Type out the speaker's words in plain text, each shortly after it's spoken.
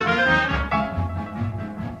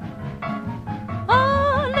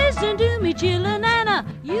be chillin', and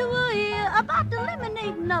you will hear about the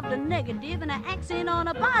eliminating of the negative and an accent on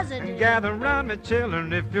a positive. Gather round me,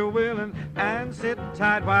 children, if you're willing, and sit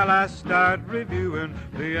tight while I start reviewing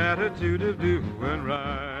the attitude of doing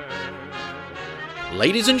right.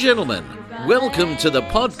 Ladies and gentlemen, welcome to the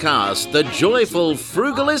podcast, The Joyful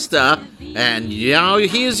Frugalista, and now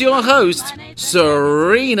here's your host,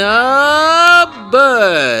 Serena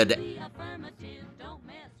Bird.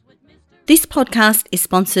 This podcast is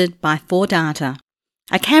sponsored by 4Data,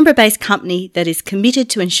 a Canberra-based company that is committed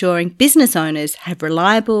to ensuring business owners have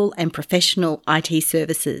reliable and professional IT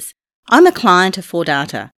services. I'm a client of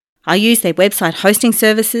 4Data. I use their website hosting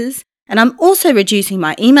services, and I'm also reducing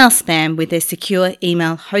my email spam with their secure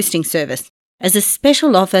email hosting service. As a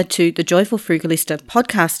special offer to the Joyful Frugalista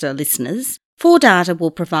podcaster listeners, 4Data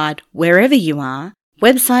will provide, wherever you are,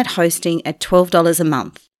 website hosting at $12 a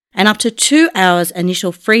month and up to 2 hours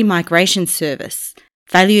initial free migration service,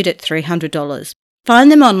 valued at $300.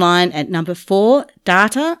 Find them online at number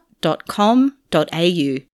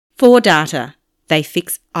 4data.com.au. 4Data, they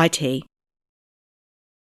fix IT.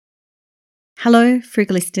 Hello,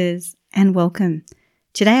 Frugalistas, and welcome.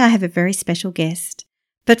 Today I have a very special guest.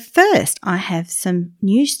 But first, I have some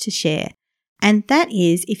news to share. And that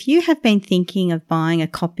is, if you have been thinking of buying a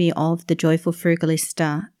copy of the Joyful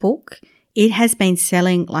Frugalista book, it has been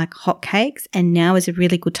selling like hotcakes, and now is a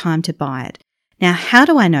really good time to buy it. Now, how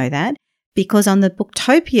do I know that? Because on the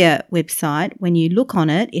Booktopia website, when you look on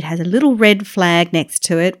it, it has a little red flag next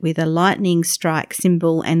to it with a lightning strike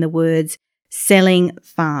symbol and the words selling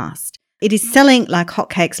fast. It is selling like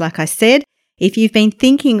hotcakes, like I said. If you've been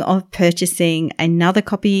thinking of purchasing another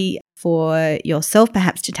copy for yourself,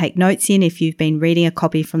 perhaps to take notes in, if you've been reading a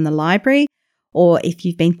copy from the library, or if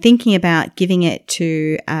you've been thinking about giving it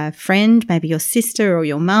to a friend, maybe your sister or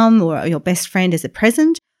your mum or your best friend as a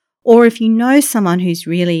present, or if you know someone who's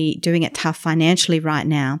really doing it tough financially right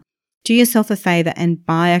now, do yourself a favour and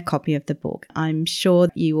buy a copy of the book. I'm sure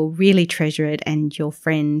you will really treasure it and your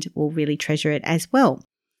friend will really treasure it as well.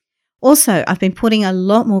 Also, I've been putting a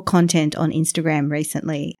lot more content on Instagram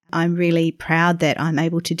recently. I'm really proud that I'm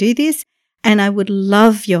able to do this, and I would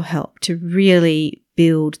love your help to really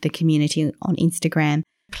build the community on Instagram.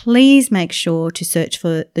 Please make sure to search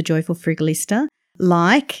for The Joyful Frugalista,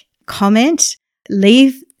 like, comment,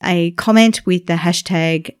 leave a comment with the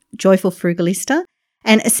hashtag Joyful Frugalista,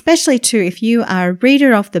 and especially too, if you are a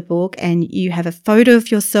reader of the book and you have a photo of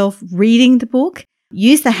yourself reading the book,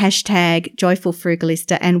 use the hashtag Joyful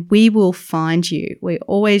Frugalista and we will find you. We're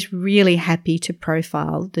always really happy to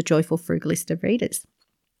profile the Joyful Frugalista readers.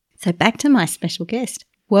 So back to my special guest.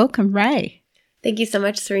 Welcome, Rae. Thank you so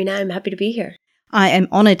much, Serena. I'm happy to be here. I am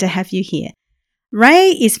honoured to have you here. Rae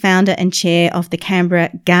is founder and chair of the Canberra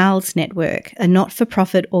Gals Network, a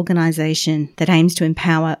not-for-profit organisation that aims to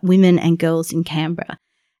empower women and girls in Canberra.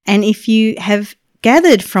 And if you have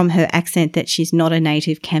gathered from her accent that she's not a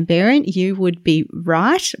native Canberran, you would be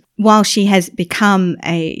right. While she has become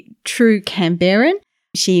a true Canberran,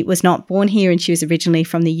 she was not born here and she was originally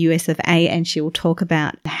from the US of A, and she will talk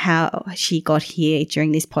about how she got here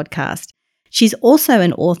during this podcast. She's also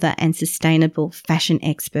an author and sustainable fashion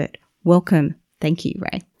expert. Welcome. Thank you,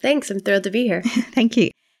 Rae. Thanks. I'm thrilled to be here. Thank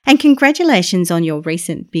you. And congratulations on your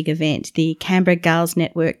recent big event, the Canberra Gals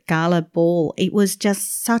Network Gala Ball. It was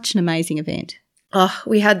just such an amazing event. Oh,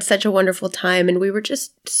 we had such a wonderful time, and we were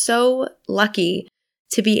just so lucky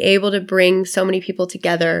to be able to bring so many people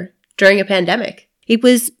together during a pandemic. It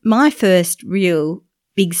was my first real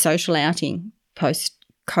big social outing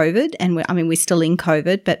post-COVID, and we're still in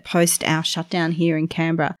COVID, but post our shutdown here in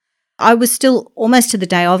Canberra. I was still almost to the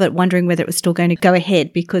day of it wondering whether it was still going to go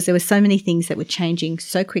ahead because there were so many things that were changing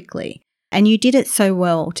so quickly. And you did it so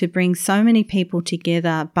well to bring so many people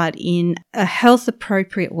together, but in a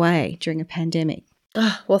health-appropriate way during a pandemic.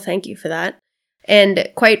 Oh, well, thank you for that. And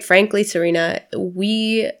quite frankly, Serena,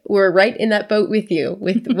 we were right in that boat with you,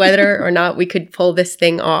 with whether or not we could pull this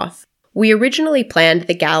thing off. We originally planned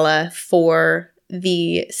the gala for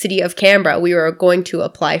the city of Canberra. We were going to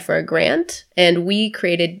apply for a grant, and we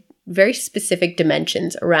created very specific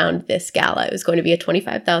dimensions around this gala. It was going to be a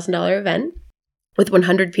 $25,000 event with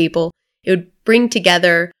 100 people. It would bring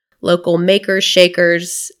together local makers,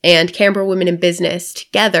 shakers, and Canberra women in business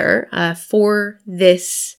together for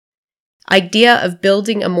this idea of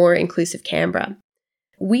building a more inclusive Canberra.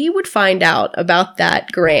 We would find out about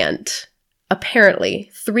that grant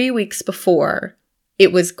apparently 3 weeks before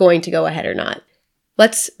it was going to go ahead or not.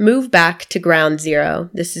 Let's move back to ground zero.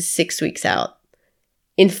 This is 6 weeks out.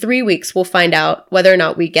 In 3 weeks, we'll find out whether or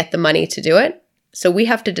not we get the money to do it. So we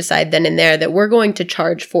have to decide then and there that we're going to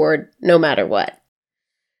charge forward no matter what.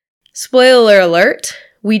 Spoiler alert,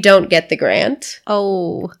 we don't get the grant.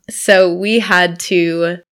 Oh. So we had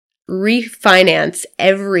to refinance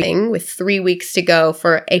everything with 3 weeks to go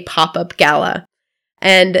for a pop-up gala.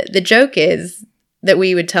 And the joke is that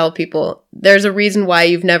we would tell people, there's a reason why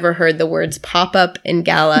you've never heard the words pop-up and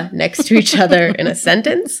gala next to each other in a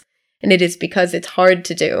sentence. And it is because it's hard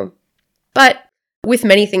to do. But with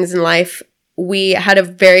many things in life, we had a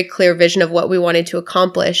very clear vision of what we wanted to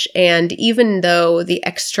accomplish. And even though the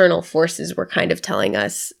external forces were kind of telling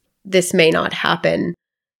us this may not happen,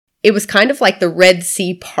 it was kind of like the Red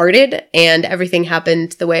Sea parted and everything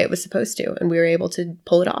happened the way it was supposed to. And we were able to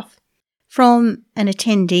pull it off. From an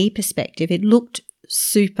attendee perspective, it looked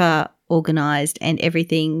super organised and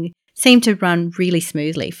everything seemed to run really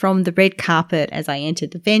smoothly. From the red carpet as I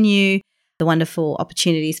entered the venue, the wonderful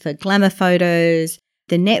opportunities for glamour photos,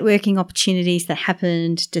 the networking opportunities that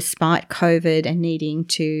happened despite COVID and needing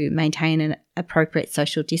to maintain an appropriate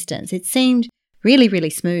social distance. It seemed really, really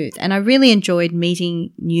smooth. And I really enjoyed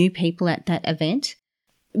meeting new people at that event.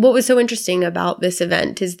 What was so interesting about this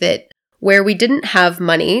event is that where we didn't have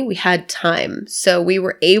money, we had time. So we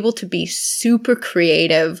were able to be super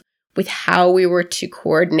creative with how we were to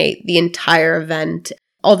coordinate the entire event.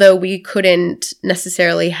 Although we couldn't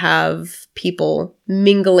necessarily have people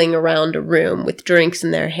mingling around a room with drinks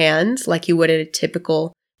in their hands like you would at a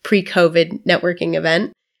typical pre-COVID networking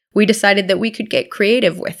event, we decided that we could get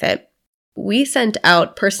creative with it. We sent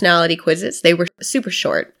out personality quizzes. They were super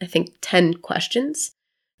short, I think 10 questions,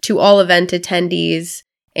 to all event attendees,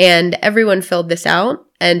 and everyone filled this out,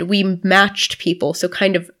 and we matched people, so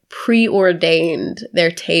kind of preordained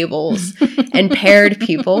their tables and paired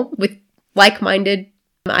people with like-minded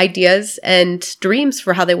ideas and dreams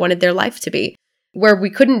for how they wanted their life to be. Where we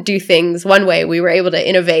couldn't do things one way, we were able to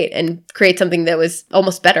innovate and create something that was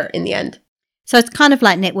almost better in the end. So it's kind of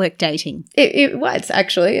like network dating. It was,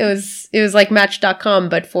 actually. It was like Match.com,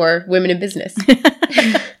 but for women in business.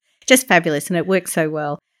 Just fabulous, and it works so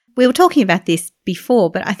well. We were talking about this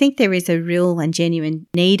before, but I think there is a real and genuine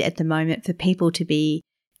need at the moment for people to be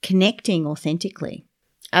connecting authentically.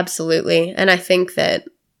 Absolutely. And I think that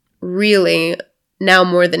really now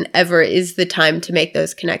more than ever is the time to make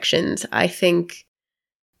those connections. I think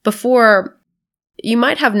before, you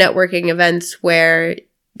might have networking events where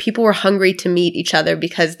people were hungry to meet each other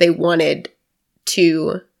because they wanted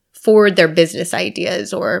to forward their business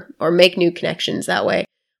ideas or make new connections that way.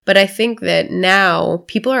 But I think that now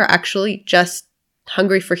people are actually just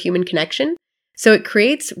hungry for human connection. So it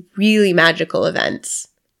creates really magical events.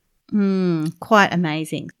 Quite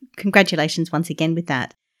amazing. Congratulations once again with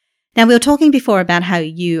that. Now, we were talking before about how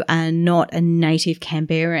you are not a native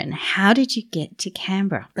Canberran. How did you get to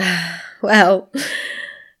Canberra? Well,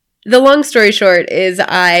 the long story short is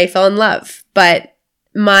I fell in love, but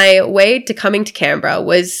my way to coming to Canberra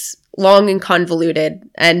was long and convoluted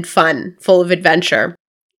and fun, full of adventure.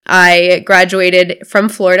 I graduated from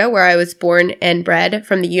Florida, where I was born and bred,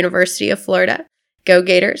 from the University of Florida. Go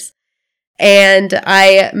Gators. And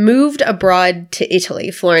I moved abroad to Italy,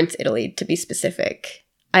 Florence, Italy, to be specific.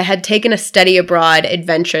 I had taken a study abroad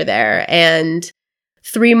adventure there, and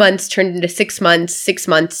 3 months turned into 6 months, 6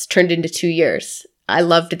 months turned into 2 years. I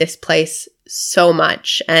loved this place so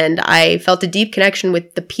much, and I felt a deep connection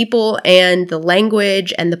with the people and the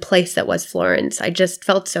language and the place that was Florence. I just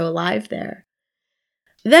felt so alive there.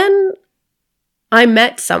 Then I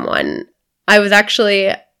met someone. I was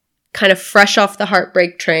actually kind of fresh off the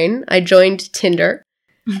heartbreak train. I joined Tinder,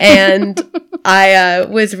 and I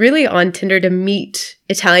was really on Tinder to meet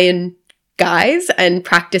Italian guys and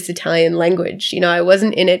practice Italian language. You know, I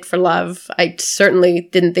wasn't in it for love. I certainly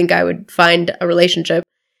didn't think I would find a relationship.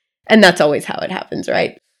 And that's always how it happens,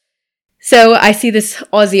 right? So I see this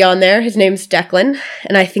Aussie on there. His name's Declan.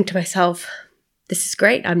 And I think to myself, this is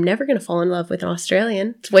great. I'm never going to fall in love with an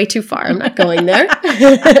Australian. It's way too far. I'm not going there.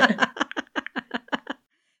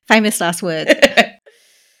 Famous last word.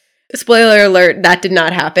 Spoiler alert, that did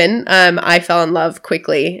not happen. I fell in love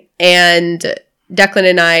quickly. And Declan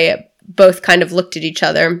and I both kind of looked at each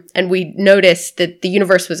other and we noticed that the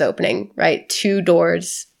universe was opening, right? 2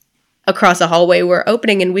 doors across a hallway were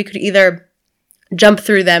opening and we could either jump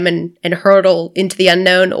through them and hurtle into the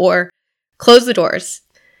unknown or close the doors.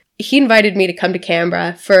 He invited me to come to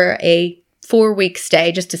Canberra for a 4-week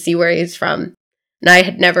stay just to see where he's from. And I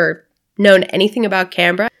had never known anything about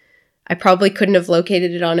Canberra. I probably couldn't have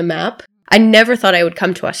located it on a map. I never thought I would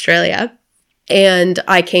come to Australia. And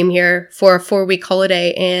I came here for a 4-week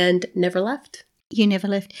holiday and never left. You never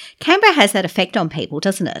left. Canberra has that effect on people,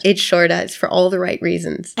 doesn't it? It sure does, for all the right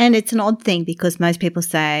reasons. And it's an odd thing because most people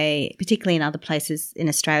say, particularly in other places in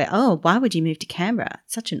Australia, oh, why would you move to Canberra?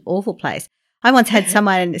 It's such an awful place. I once had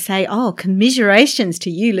someone say, oh, commiserations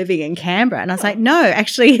to you living in Canberra. And I was like, no,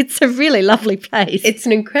 actually, it's a really lovely place. It's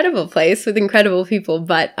an incredible place with incredible people,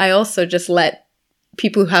 but I also just let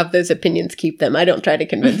people who have those opinions keep them. I don't try to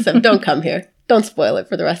convince them. Don't come here. Don't spoil it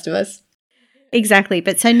for the rest of us. Exactly.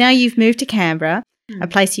 But so now you've moved to Canberra, a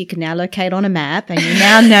place you can now locate on a map, and you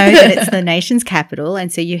now know that it's the nation's capital.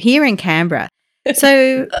 And so you're here in Canberra.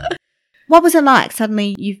 So what was it like?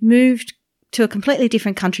 Suddenly you've moved to a completely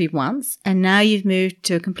different country once, and now you've moved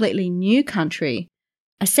to a completely new country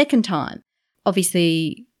a second time.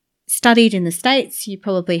 Obviously studied in the States, you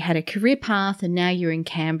probably had a career path, and now you're in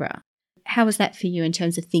Canberra. How was that for you in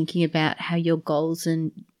terms of thinking about how your goals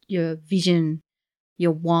and your vision,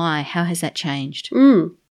 your why, how has that changed?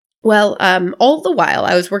 Well, all the while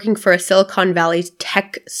I was working for a Silicon Valley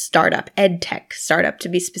tech startup, ed tech startup to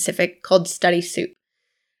be specific, called Study Soup.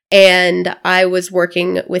 And I was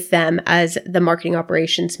working with them as the marketing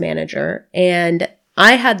operations manager. And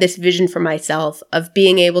I had this vision for myself of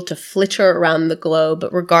being able to flitter around the globe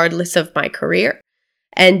regardless of my career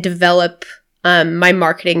and develop my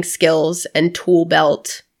marketing skills and tool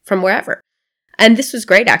belt from wherever. And this was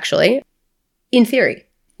great, actually, in theory.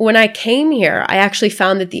 When I came here, I actually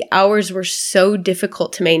found that the hours were so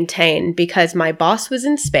difficult to maintain because my boss was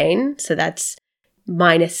in Spain, so that's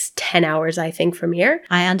minus 10 hours, I think, from here.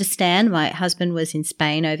 I understand. My husband was in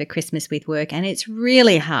Spain over Christmas with work, and it's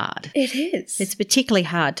really hard. It is. It's a particularly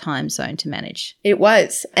hard time zone to manage. It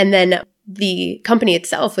was. And then the company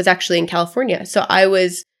itself was actually in California. So I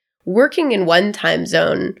was working in one time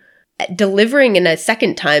zone, delivering in a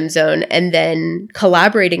second time zone, and then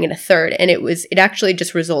collaborating in a third. And it actually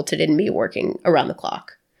just resulted in me working around the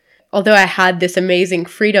clock. Although I had this amazing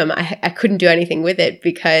freedom, I couldn't do anything with it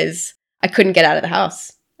because I couldn't get out of the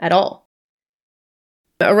house at all.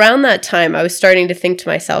 Around that time, I was starting to think to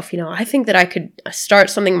myself, I think that I could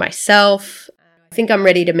start something myself. I think I'm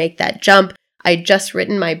ready to make that jump. I'd just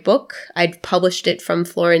written my book. I'd published it from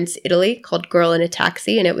Florence, Italy, called Girl in a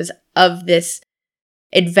Taxi. And it was of this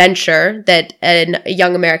adventure that a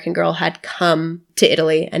young American girl had come to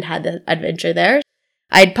Italy and had the adventure there.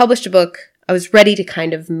 I'd published a book. I was ready to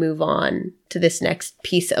kind of move on to this next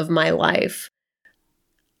piece of my life.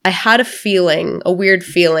 I had a weird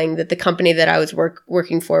feeling that the company that I was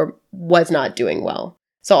working for was not doing well.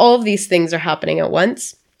 So all of these things are happening at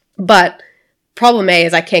once. But problem A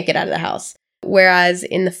is I can't get out of the house. Whereas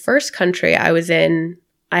in the first country I was in,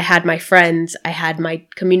 I had my friends, I had my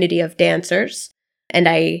community of dancers, and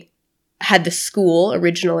I had the school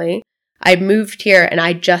originally. I moved here and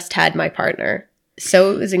I just had my partner.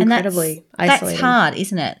 So it was incredibly isolating. That's hard,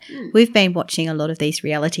 isn't it? We've been watching a lot of these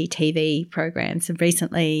reality TV programs, and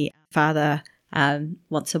recently Father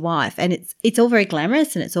Wants a Wife, and it's all very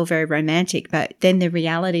glamorous and it's all very romantic, but then the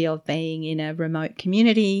reality of being in a remote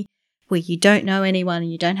community where you don't know anyone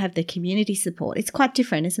and you don't have the community support, it's quite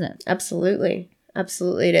different, isn't it? Absolutely.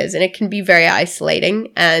 Absolutely it is. And it can be very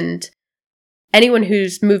isolating, and anyone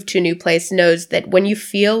who's moved to a new place knows that when you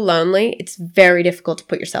feel lonely, it's very difficult to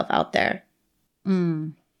put yourself out there.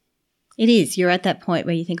 It is. You're at that point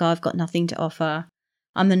where you think, I've got nothing to offer.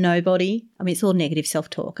 I'm the nobody. I mean, it's all negative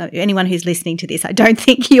self-talk. Anyone who's listening to this, I don't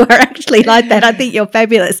think you are actually like that. I think you're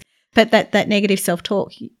fabulous. But that negative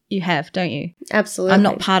self-talk you have, don't you? Absolutely. I'm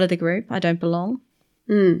not part of the group. I don't belong.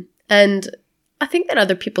 And I think that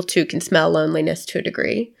other people too can smell loneliness to a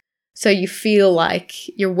degree. So you feel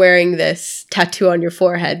like you're wearing this tattoo on your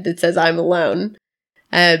forehead that says, I'm alone.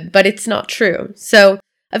 But it's not true. So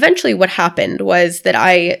eventually what happened was that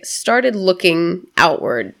I started looking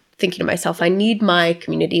outward, thinking to myself, I need my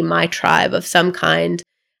community, my tribe of some kind.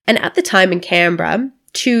 And at the time in Canberra,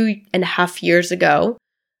 2.5 years ago,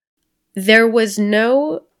 there was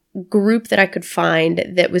no group that I could find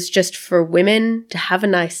that was just for women to have a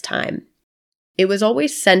nice time. It was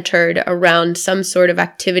always centered around some sort of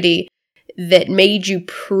activity that made you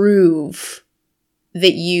prove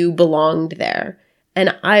that you belonged there.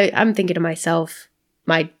 And I'm thinking to myself,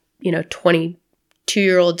 my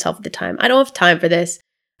 22-year-old self at the time, I don't have time for this.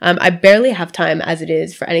 I barely have time as it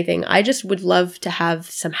is for anything. I just would love to have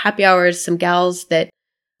some happy hours, some gals that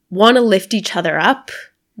want to lift each other up,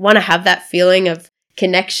 want to have that feeling of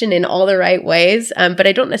connection in all the right ways, but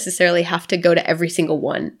I don't necessarily have to go to every single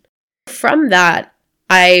one. From that,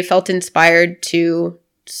 I felt inspired to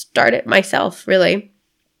start it myself, really.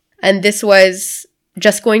 And this was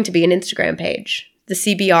just going to be an Instagram page. The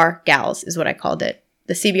CBR Gals is what I called it.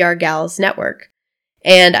 The CBR Gals Network.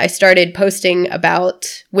 And I started posting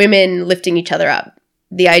about women lifting each other up.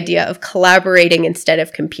 The idea of collaborating instead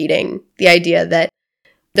of competing. The idea that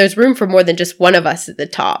there's room for more than just one of us at the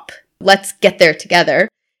top. Let's get there together.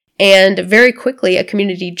 And very quickly, a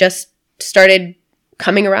community just started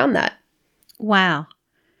coming around that. Wow.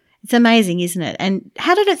 It's amazing, isn't it? And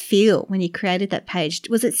how did it feel when you created that page?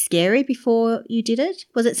 Was it scary before you did it?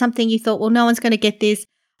 Was it something you thought, well, no one's going to get this.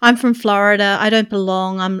 I'm from Florida. I don't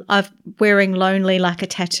belong. I'm wearing lonely like a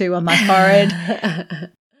tattoo on my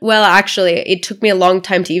forehead. Well, actually, it took me a long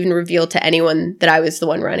time to even reveal to anyone that I was the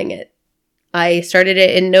one running it. I started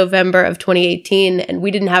it in November of 2018, and we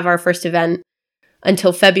didn't have our first event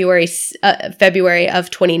until February of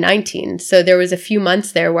 2019. So there was a few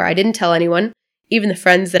months there where I didn't tell anyone. Even the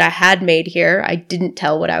friends that I had made here, I didn't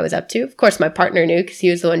tell what I was up to. Of course, my partner knew because he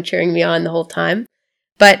was the one cheering me on the whole time.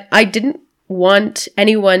 But I didn't want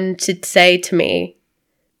anyone to say to me,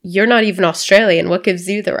 you're not even Australian. What gives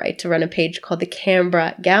you the right to run a page called the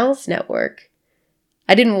Canberra Gals Network?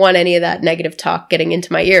 I didn't want any of that negative talk getting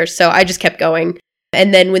into my ears, so I just kept going.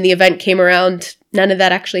 And then when the event came around, none of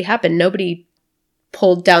that actually happened. Nobody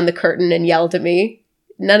pulled down the curtain and yelled at me.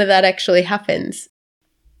 None of that actually happens.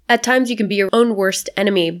 At times you can be your own worst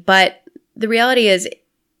enemy, but the reality is,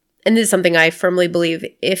 and this is something I firmly believe,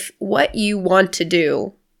 if what you want to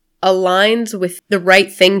do aligns with the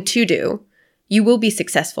right thing to do, you will be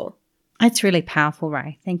successful. That's really powerful,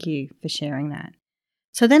 Rae. Thank you for sharing that.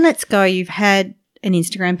 So then let's go. You've had an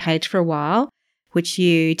Instagram page for a while, which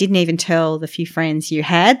you didn't even tell the few friends you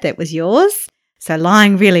had that was yours. So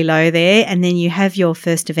lying really low there. And then you have your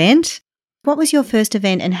first event. What was your first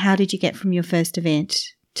event and how did you get from your first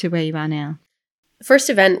event to where you are now? The first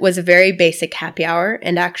event was a very basic happy hour.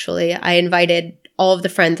 And actually, I invited all of the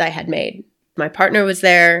friends I had made. My partner was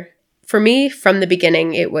there. For me, from the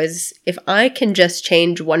beginning, it was, if I can just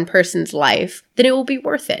change one person's life, then it will be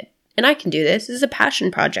worth it. And I can do this. This is a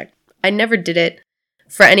passion project. I never did it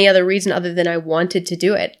for any other reason other than I wanted to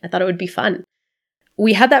do it. I thought it would be fun.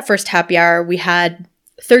 We had that first happy hour. We had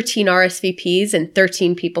 13 RSVPs and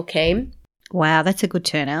 13 people came. Wow, that's a good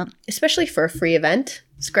turnout. Especially for a free event.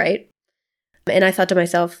 It's great. And I thought to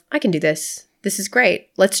myself, I can do this. This is great.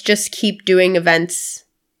 Let's just keep doing events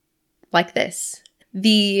like this.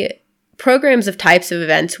 The programs of types of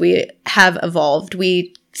events we have evolved.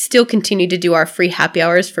 We still continue to do our free happy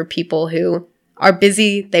hours for people who are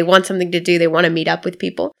busy, they want something to do, they want to meet up with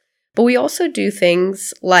people. But we also do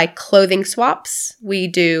things like clothing swaps. We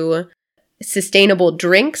do sustainable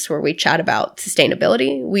drinks where we chat about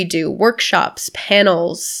sustainability. We do workshops,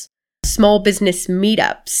 panels, small business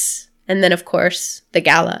meetups, and then, of course, the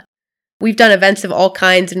gala. We've done events of all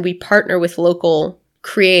kinds, and we partner with local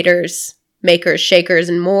creators, makers, shakers,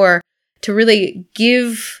 and more to really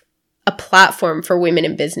give a platform for women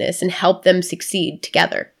in business and help them succeed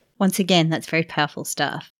together. Once again, that's very powerful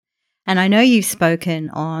stuff. And I know you've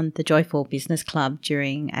spoken on the Joyful Business Club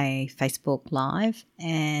during a Facebook Live,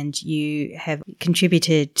 and you have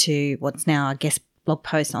contributed to what's now a guest blog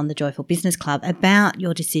post on the Joyful Business Club about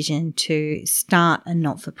your decision to start a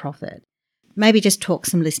not-for-profit. Maybe just talk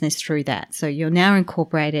some listeners through that. So you're now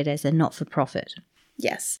incorporated as a not-for-profit.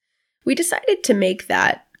 Yes. We decided to make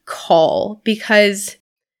that call because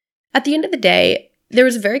at the end of the day, there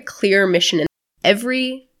was a very clear mission in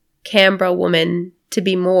every Canberra woman to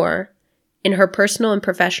be more in her personal and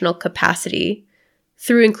professional capacity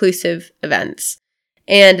through inclusive events.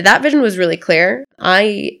 And that vision was really clear.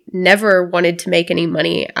 I never wanted to make any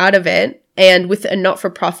money out of it. And with a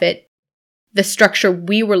not-for-profit, the structure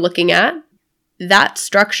we were looking at, that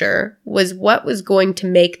structure was what was going to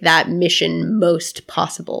make that mission most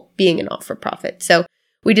possible, being a not-for-profit. So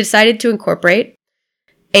we decided to incorporate.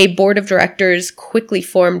 A board of directors quickly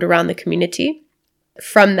formed around the community.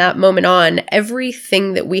 From that moment on,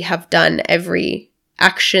 everything that we have done, every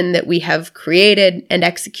action that we have created and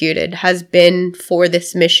executed has been for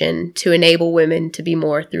this mission to enable women to be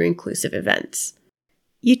more through inclusive events.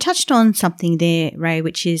 You touched on something there, Rae,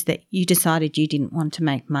 which is that you decided you didn't want to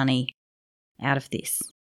make money out of this.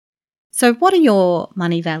 So what are your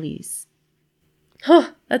money values?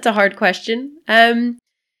 That's a hard question.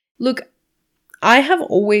 Look, I have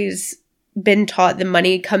always been taught that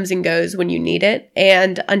money comes and goes when you need it.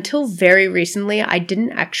 And until very recently, I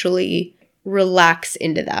didn't actually relax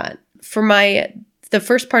into that. For the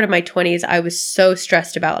first part of my 20s, I was so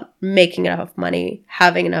stressed about making enough money,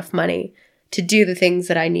 having enough money to do the things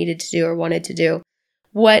that I needed to do or wanted to do.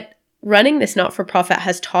 What running this not-for-profit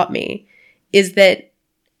has taught me is that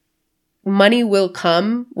money will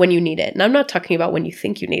come when you need it. And I'm not talking about when you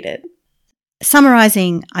think you need it.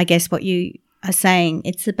 Summarizing, I guess, what you are saying,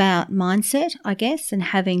 it's about mindset, I guess, and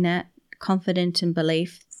having that confidence and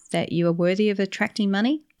belief that you are worthy of attracting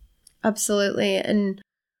money. Absolutely. And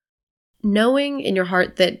knowing in your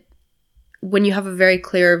heart that when you have a very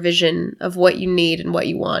clear vision of what you need and what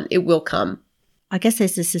you want, it will come. I guess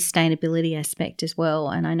there's a sustainability aspect as well,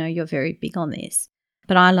 and I know you're very big on this.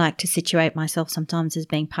 But I like to situate myself sometimes as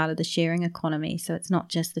being part of the sharing economy. So it's not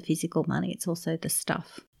just the physical money, it's also the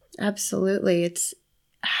stuff. Absolutely. It's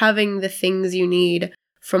having the things you need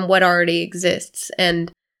from what already exists.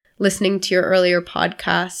 And listening to your earlier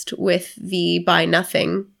podcast with the Buy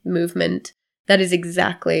Nothing movement, that is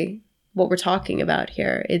exactly what we're talking about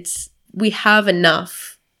here. We have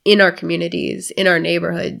enough in our communities, in our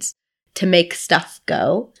neighborhoods, to make stuff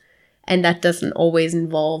go. And that doesn't always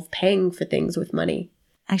involve paying for things with money.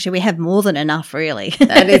 Actually, we have more than enough, really.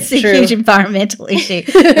 That is it's true. a huge environmental issue.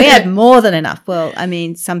 We have more than enough. Well, I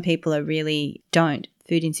mean, some people don't.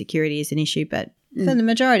 Food insecurity is an issue, but for the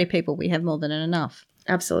majority of people, we have more than enough.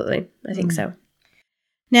 Absolutely. I think so.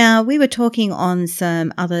 Now, we were talking on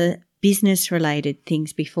some other business-related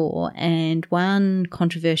things before, and one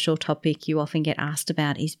controversial topic you often get asked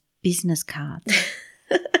about is business cards.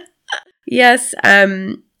 Yes.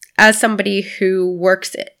 As somebody who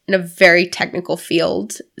works in a very technical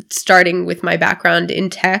field, starting with my background in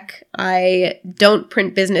tech, I don't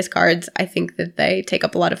print business cards. I think that they take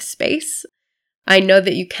up a lot of space. I know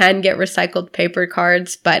that you can get recycled paper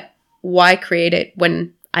cards, but why create it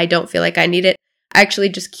when I don't feel like I need it? I actually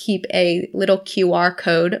just keep a little QR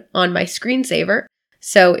code on my screensaver.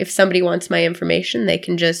 So if somebody wants my information, they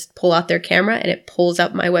can just pull out their camera and it pulls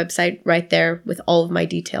up my website right there with all of my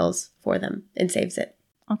details for them and saves it.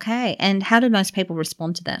 Okay. And how do most people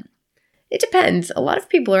respond to that? It depends. A lot of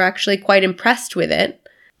people are actually quite impressed with it.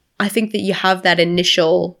 I think that you have that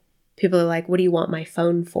initial, people are like, what do you want my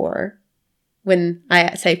phone for? When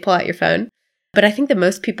I say pull out your phone. But I think that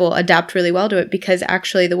most people adapt really well to it because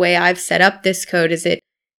actually the way I've set up this code is it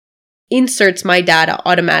inserts my data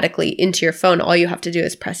automatically into your phone. All you have to do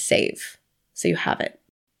is press save. So you have it.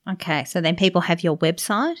 Okay. So then people have your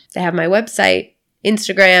website? They have my website,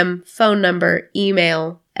 Instagram, phone number,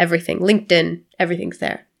 email, everything, LinkedIn, everything's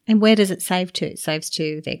there. And where does it save to? It saves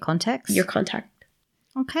to their contacts? Your contact.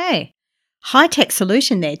 Okay. High-tech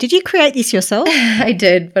solution there. Did you create this yourself? I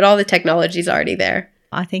did, but all the technology's already there.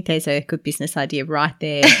 I think there's a good business idea right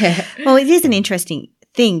there. Well, it is an interesting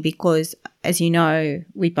thing because, as you know,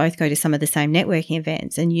 we both go to some of the same networking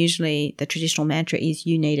events, and usually the traditional mantra is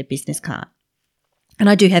you need a business card. And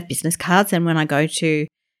I do have business cards, and when I go to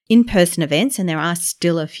in-person events, and there are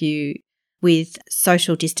still a few with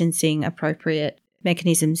social distancing appropriate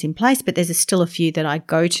mechanisms in place, but there's still a few that I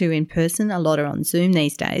go to in person. A lot are on Zoom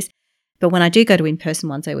these days. But when I do go to in-person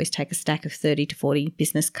ones, I always take a stack of 30 to 40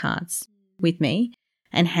 business cards with me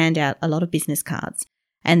and hand out a lot of business cards.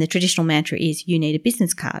 And the traditional mantra is you need a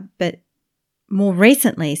business card. But more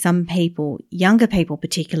recently, some people, younger people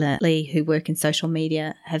particularly who work in social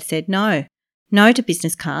media, have said no to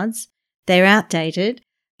business cards. They're outdated.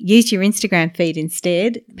 Use your Instagram feed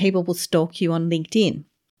instead. People will stalk you on LinkedIn.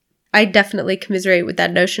 I definitely commiserate with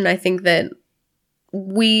that notion. I think that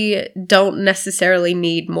we don't necessarily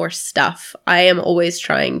need more stuff. I am always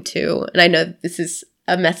trying to, and I know this is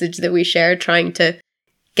a message that we share, trying to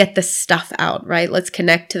get the stuff out, right? Let's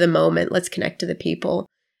connect to the moment. Let's connect to the people.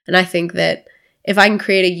 And I think that if I can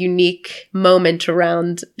create a unique moment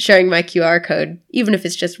around sharing my QR code, even if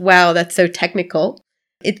it's just, wow, that's so technical,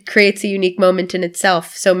 it creates a unique moment in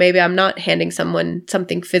itself. So maybe I'm not handing someone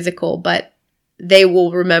something physical, but they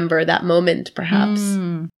will remember that moment perhaps.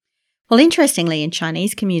 Well, interestingly, in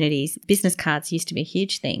Chinese communities, business cards used to be a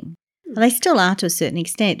huge thing. Well, they still are to a certain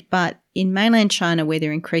extent, but in mainland China, where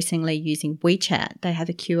they're increasingly using WeChat, they have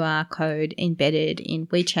a QR code embedded in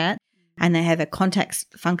WeChat and they have a contacts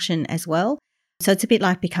function as well. So it's a bit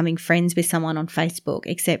like becoming friends with someone on Facebook,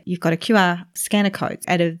 except you've got a QR scanner code.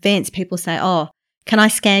 At events, people say, oh, can I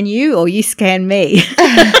scan you or you scan me?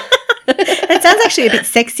 It sounds actually a bit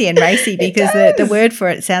sexy and racy because the word for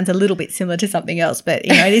it sounds a little bit similar to something else, but,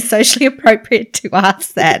 you know, it is socially appropriate to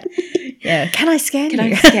ask that. Yeah. Can I scan you?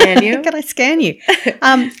 Can I scan you? Can I scan you?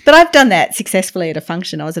 But I've done that successfully at a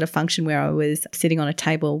function. I was at a function where I was sitting on a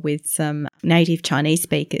table with some native Chinese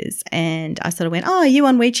speakers and I sort of went, oh, are you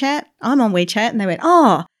on WeChat? I'm on WeChat. And they went,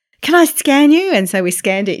 oh, can I scan you? And so we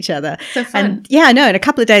scanned each other. So fun. And yeah, I know. And a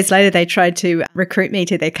couple of days later, they tried to recruit me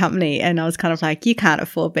to their company. And I was kind of like, you can't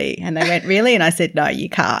afford me. And they went, really? And I said, no, you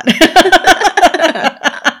can't.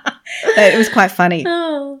 It was quite funny.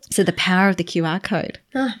 Oh. So the power of the QR code.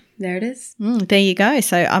 Oh, there it is. There you go.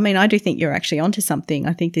 So, I mean, I do think you're actually onto something.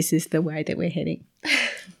 I think this is the way that we're heading.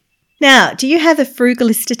 Now, do you have a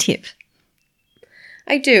frugalista tip?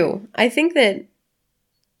 I do. I think that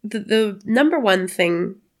the number one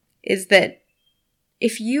thing is that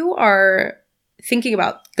if you are thinking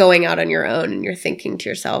about going out on your own and you're thinking to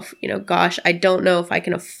yourself, you know, gosh, I don't know if I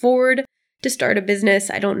can afford to start a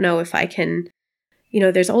business. I don't know if I can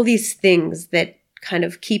there's all these things that kind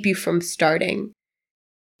of keep you from starting.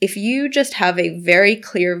 If you just have a very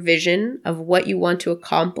clear vision of what you want to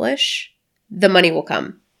accomplish, the money will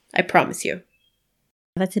come. I promise you.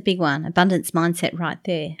 That's a big one. Abundance mindset right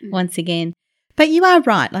there, once again. But you are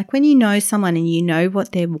right. Like when you know someone and you know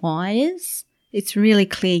what their why is, it's really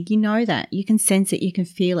clear. You know that. You can sense it. You can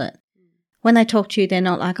feel it. When they talk to you, they're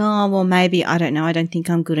not like, oh, well, maybe, I don't know, I don't think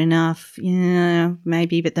I'm good enough. Yeah,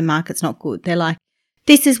 maybe, but the market's not good. They're like,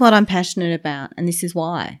 this is what I'm passionate about and this is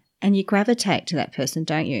why. And you gravitate to that person,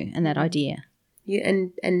 don't you, and that idea.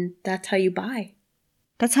 And that's how you buy.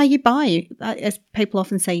 That's how you buy. As people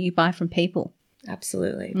often say, you buy from people.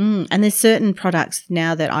 Absolutely. And there's certain products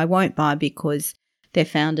now that I won't buy because their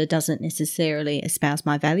founder doesn't necessarily espouse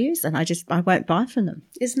my values and I won't buy from them.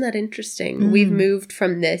 Isn't that interesting? We've moved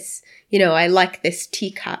from this, I like this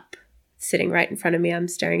teacup sitting right in front of me. I'm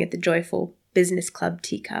staring at the Joyful Business Club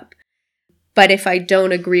teacup. But if I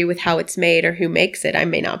don't agree with how it's made or who makes it, I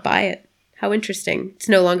may not buy it. How interesting. It's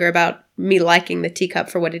no longer about me liking the teacup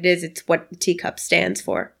for what it is. It's what the teacup stands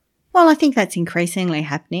for. Well, I think that's increasingly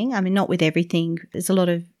happening. I mean, not with everything. There's a lot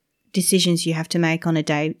of decisions you have to make on a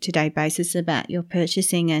day-to-day basis about your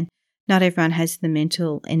purchasing, and not everyone has the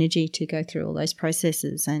mental energy to go through all those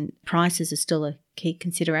processes, and prices are still a key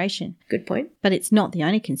consideration. Good point. But it's not the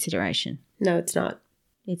only consideration. No, it's not.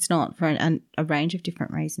 It's not, for a range of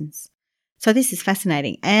different reasons. So this is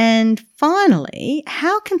fascinating. And finally,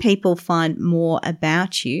 how can people find more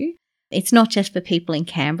about you? It's not just for people in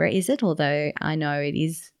Canberra, is it? Although I know it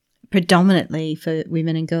is predominantly for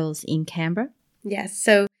women and girls in Canberra. Yes.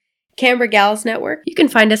 So Canberra Gals Network. You can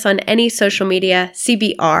find us on any social media,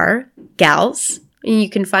 CBR Gals. And you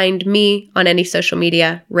can find me on any social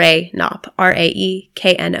media, Rae Knopik,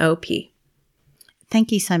 RaeKnop.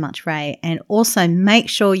 Thank you so much, Rae. And also make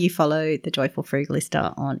sure you follow the Joyful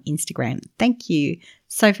Frugalista on Instagram. Thank you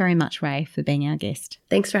so very much, Rae, for being our guest.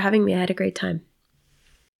 Thanks for having me. I had a great time.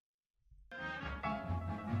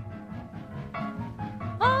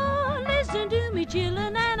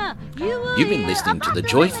 You've been listening to The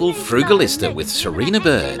Joyful Frugalista with Serena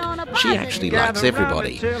Bird. She actually likes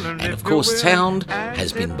everybody. And of course, sound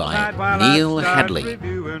has been by Neil Hadley.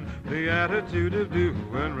 The attitude of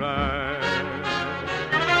doing right.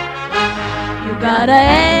 You gotta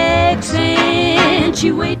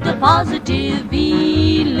accentuate the positive,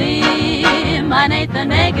 eliminate the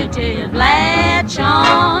negative, latch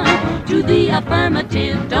on to the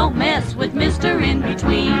affirmative, don't mess with Mr. In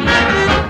Between.